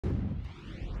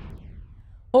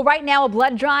Well, right now, a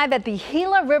blood drive at the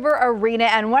Gila River Arena,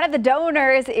 and one of the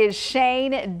donors is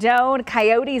Shane Doan,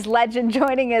 Coyotes legend,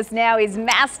 joining us now. He's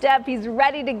masked up. He's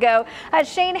ready to go.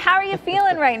 Shane, how are you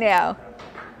feeling right now?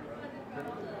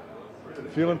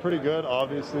 Feeling pretty good.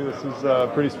 Obviously, this is a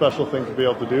pretty special thing to be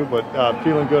able to do, but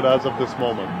feeling good as of this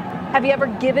moment. Have you ever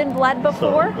given blood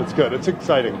before? So it's good. It's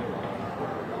exciting.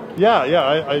 Yeah.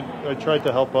 I tried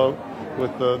to help out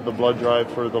with the blood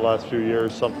drive for the last few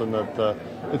years, something that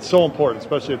it's so important,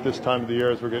 especially at this time of the year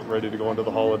as we're getting ready to go into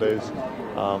the holidays.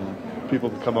 People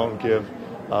can come out and give.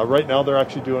 Right now they're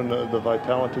actually doing, the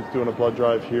Vitalant is doing a blood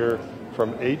drive here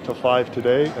from 8 to 5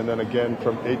 today, and then again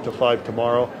from 8 to 5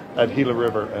 tomorrow at Gila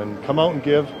River. And come out and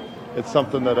give. It's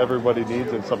something that everybody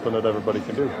needs and something that everybody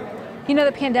can do. You know,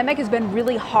 the pandemic has been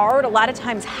really hard. A lot of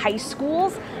times high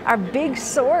schools are a big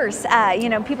source.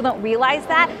 People don't realize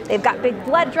that. They've got big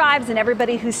blood drives and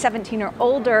everybody who's 17 or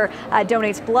older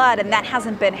donates blood, and that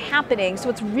hasn't been happening. So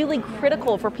it's really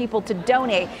critical for people to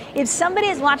donate. If somebody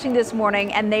is watching this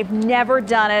morning and they've never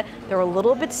done it, they're a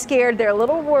little bit scared, they're a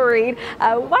little worried,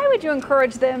 why would you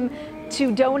encourage them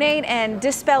to donate and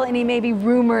dispel any maybe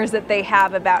rumors that they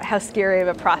have about how scary of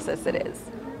a process it is?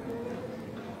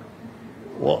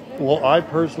 Well, I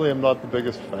personally am not the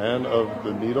biggest fan of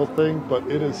the needle thing, but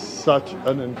it is such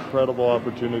an incredible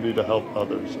opportunity to help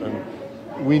others,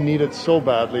 and we need it so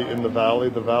badly in the valley.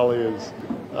 The valley is,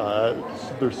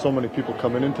 there's so many people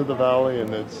coming into the valley,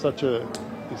 and it's such a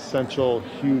essential,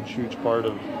 huge part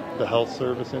of the health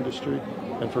service industry.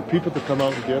 And for people to come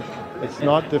out and give, it's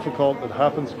not difficult, it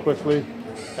happens quickly,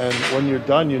 and when you're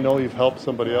done, you know you've helped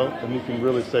somebody out, and you can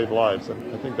really save lives,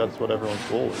 and I think that's what everyone's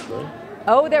goal is, right?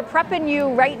 Oh, they're prepping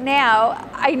you right now.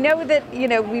 I know that,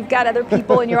 we've got other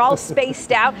people and you're all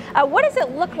spaced out. What does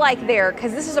it look like there?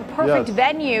 Because this is a perfect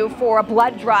venue for a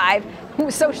blood drive,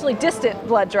 socially distant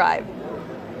blood drive.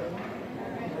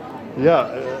 Yeah,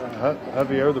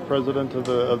 Javier, the president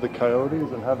of the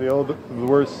Coyotes, and Javier,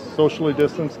 we're socially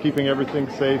distanced, keeping everything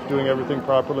safe, doing everything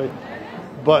properly.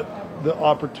 But the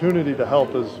opportunity to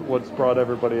help is what's brought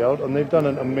everybody out, and they've done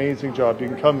an amazing job. You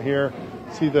can come here,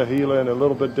 see the Gila in a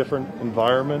little bit different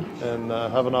environment, and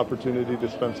have an opportunity to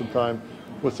spend some time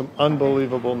with some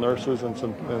unbelievable nurses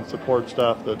and support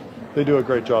staff that they do a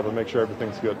great job and make sure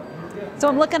everything's good. So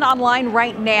I'm looking online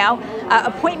right now.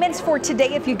 Appointments for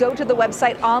today, if you go to the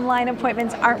website, online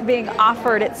appointments aren't being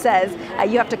offered, it says.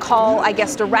 You have to call, I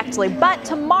guess, directly. But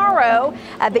tomorrow,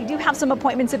 they do have some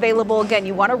appointments available. Again,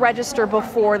 you want to register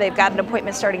before. They've got an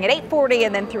appointment starting at 8:40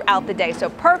 and then throughout the day. So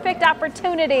perfect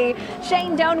opportunity.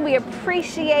 Shane Doan, we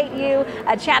appreciate you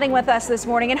chatting with us this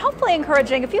morning and hopefully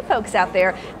encouraging a few folks out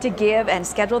there to give and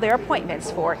schedule their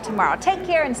appointments for tomorrow. Take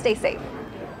care and stay safe.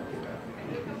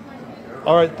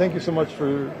 All right, thank you so much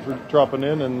for dropping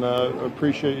in, and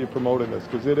appreciate you promoting this,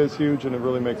 because it is huge and it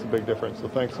really makes a big difference. So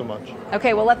thanks so much.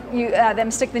 Okay, we'll let them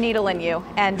stick the needle in you,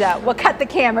 and we'll cut the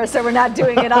camera so we're not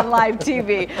doing it on live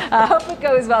TV. Hope it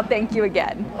goes well. Thank you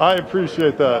again. I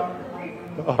appreciate that.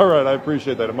 All right, I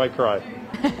appreciate that. I might cry.